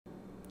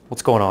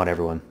What's going on,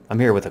 everyone?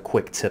 I'm here with a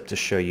quick tip to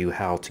show you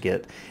how to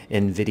get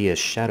Nvidia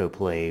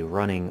ShadowPlay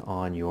running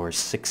on your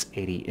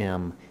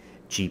 680M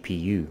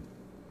GPU.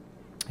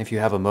 If you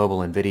have a mobile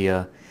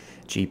Nvidia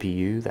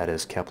GPU that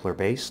is Kepler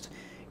based,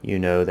 you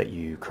know that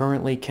you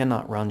currently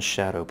cannot run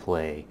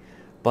ShadowPlay,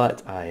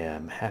 but I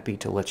am happy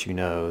to let you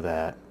know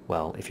that,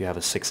 well, if you have a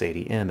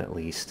 680M at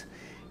least,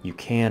 you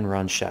can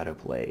run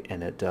ShadowPlay,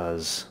 and it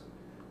does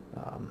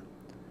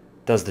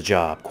the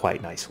job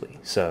quite nicely.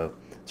 So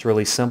it's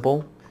really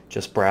simple.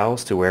 Just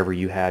browse to wherever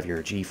you have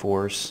your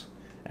GeForce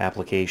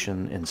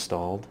application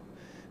installed,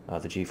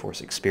 the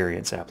GeForce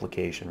Experience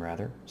application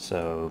rather.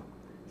 So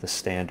the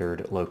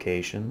standard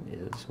location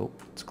is,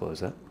 let's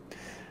close that,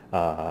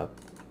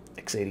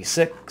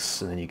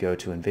 x86, and then you go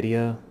to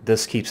Nvidia.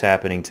 This keeps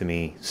happening to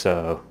me,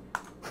 so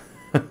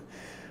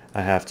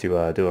I have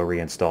to do a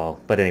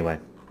reinstall. But anyway,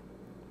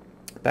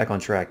 back on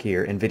track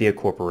here, Nvidia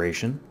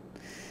Corporation,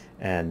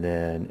 and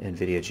then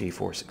Nvidia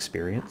GeForce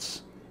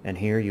Experience. And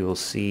here you will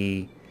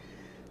see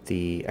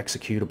the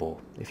executable.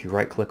 If you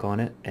right click on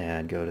it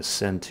and go to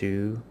send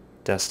to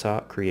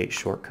desktop, create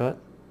shortcut,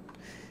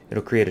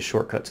 it'll create a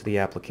shortcut to the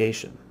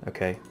application.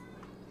 Okay,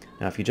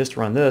 now if you just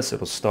run this,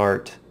 it'll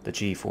start the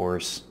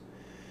GeForce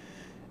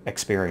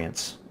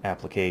Experience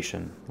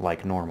application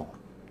like normal,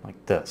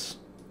 like this,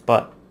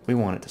 but we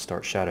want it to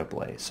start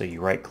ShadowPlay. So you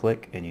right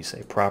click and you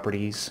say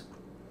properties,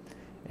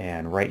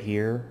 and right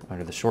here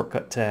under the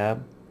shortcut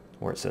tab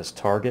where it says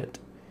target,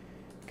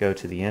 go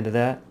to the end of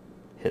that,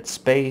 hit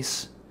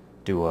space,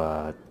 do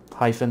a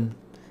hyphen,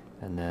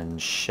 and then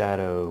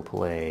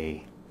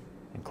ShadowPlay,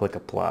 and click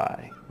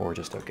apply, or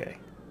just OK.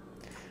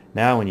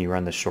 Now when you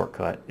run the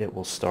shortcut, it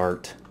will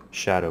start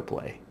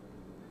ShadowPlay.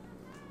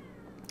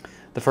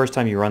 The first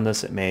time you run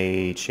this, it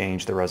may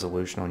change the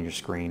resolution on your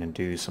screen and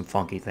do some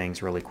funky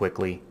things really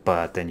quickly,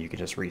 but then you can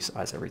just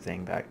resize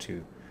everything back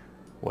to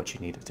what you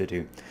need it to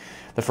do.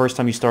 The first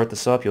time you start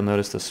this up, you'll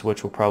notice the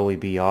switch will probably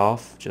be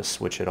off. Just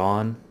switch it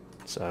on,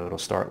 so it'll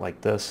start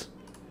like this.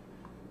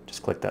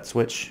 Just click that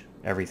switch.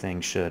 Everything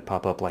should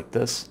pop up like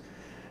this.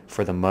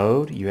 For the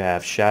mode, you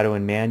have Shadow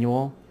and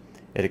Manual.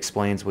 It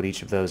explains what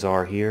each of those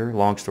are here.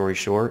 Long story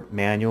short,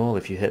 Manual,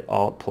 if you hit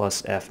Alt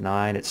plus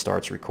F9, it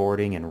starts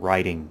recording and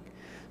writing.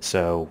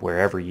 So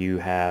wherever you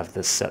have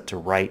this set to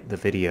write the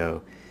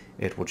video,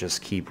 it will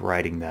just keep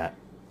writing that.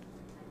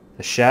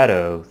 The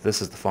Shadow,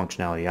 this is the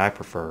functionality I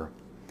prefer.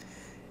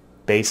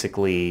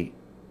 Basically,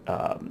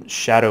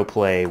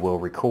 ShadowPlay will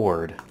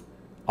record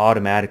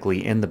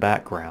automatically in the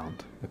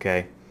background,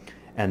 okay?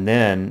 And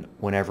then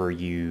whenever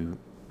you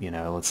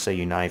know, let's say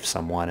you knife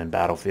someone in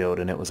Battlefield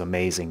and it was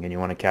amazing and you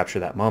want to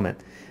capture that moment,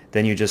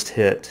 then you just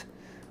hit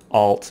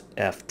Alt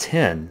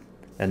F10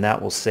 and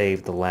that will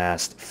save the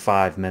last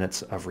 5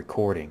 minutes of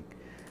recording.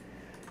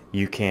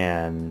 You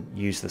can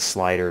use the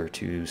slider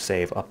to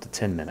save up to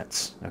 10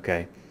 minutes,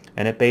 okay?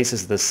 And it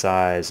bases the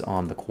size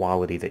on the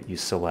quality that you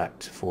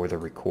select for the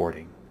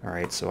recording.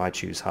 Alright, so I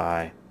choose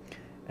high,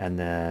 and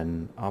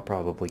then I'll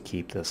probably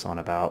keep this on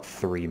about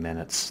 3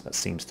 minutes. That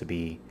seems to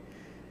be,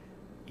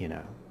 you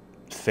know,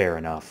 fair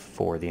enough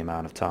for the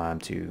amount of time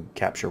to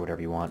capture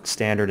whatever you want.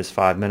 Standard is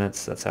 5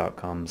 minutes. That's how it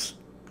comes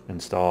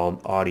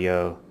installed.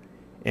 Audio,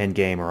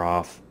 in-game or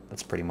off.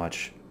 That's pretty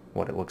much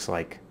what it looks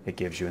like it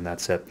gives you, and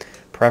that's it.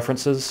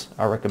 Preferences,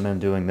 I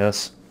recommend doing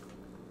this.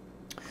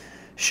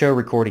 Show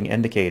recording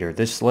indicator.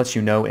 This lets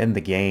you know in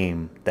the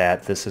game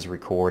that this is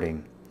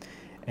recording,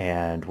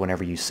 and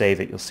whenever you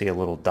save it, you'll see a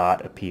little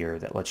dot appear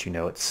that lets you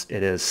know it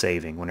is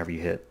saving whenever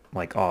you hit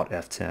like Alt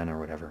F10 or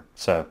whatever.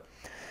 So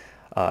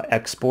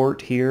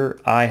export here,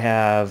 I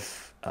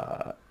have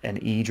an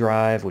E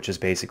drive, which is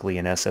basically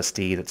an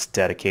SSD that's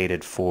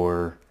dedicated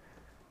for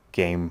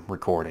game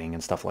recording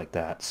and stuff like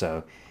that.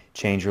 So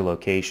change your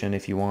location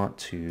if you want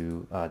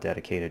to a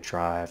dedicated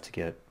drive to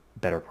get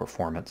better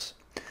performance.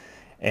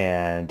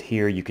 And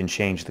here you can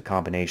change the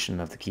combination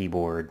of the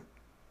keyboard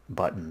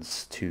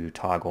buttons to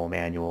toggle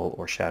manual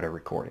or shadow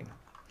recording.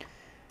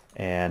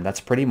 And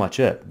that's pretty much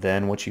it.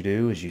 Then what you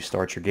do is you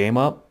start your game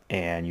up,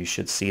 and you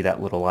should see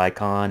that little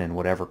icon in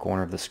whatever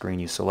corner of the screen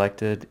you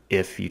selected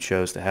if you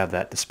chose to have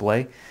that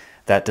display.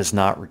 That does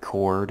not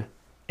record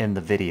in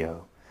the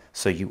video,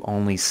 so you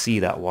only see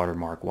that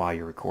watermark while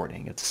you're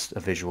recording. It's a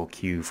visual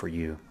cue for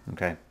you.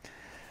 Okay,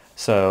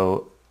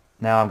 so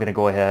now I'm going to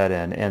go ahead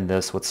and end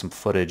this with some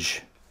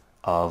footage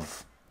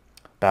of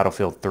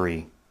Battlefield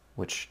 3,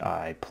 which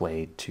I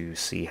played to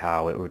see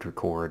how it would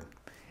record.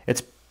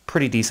 It's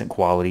pretty decent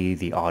quality.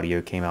 The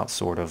audio came out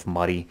sort of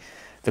muddy.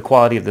 The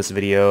quality of this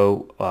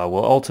video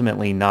will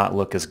ultimately not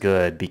look as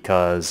good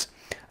because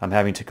I'm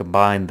having to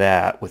combine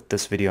that with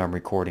this video I'm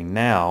recording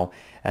now,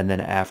 and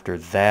then after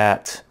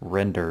that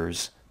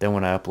renders, then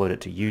when I upload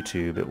it to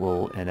YouTube, it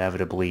will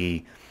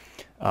inevitably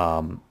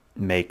it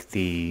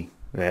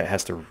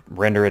has to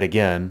render it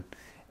again,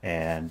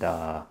 and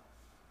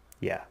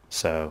yeah,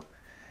 so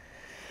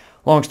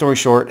long story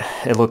short,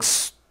 it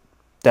looks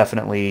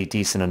definitely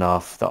decent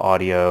enough. The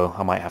audio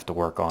I might have to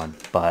work on,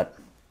 but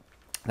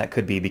that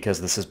could be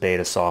because this is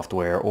beta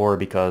software or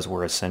because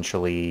we're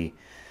essentially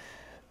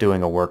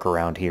doing a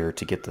workaround here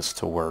to get this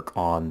to work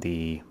on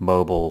the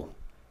mobile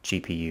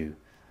GPU.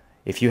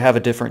 If you have a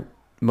different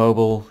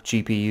mobile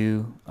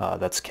GPU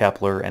that's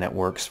Kepler and it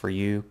works for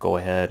you, go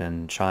ahead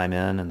and chime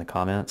in the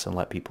comments and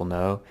let people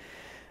know.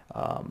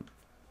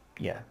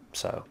 Yeah,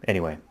 so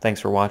anyway, thanks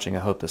for watching.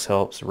 I hope this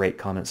helps. Rate,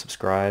 comment,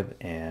 subscribe,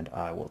 and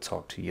I will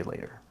talk to you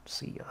later.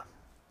 See ya.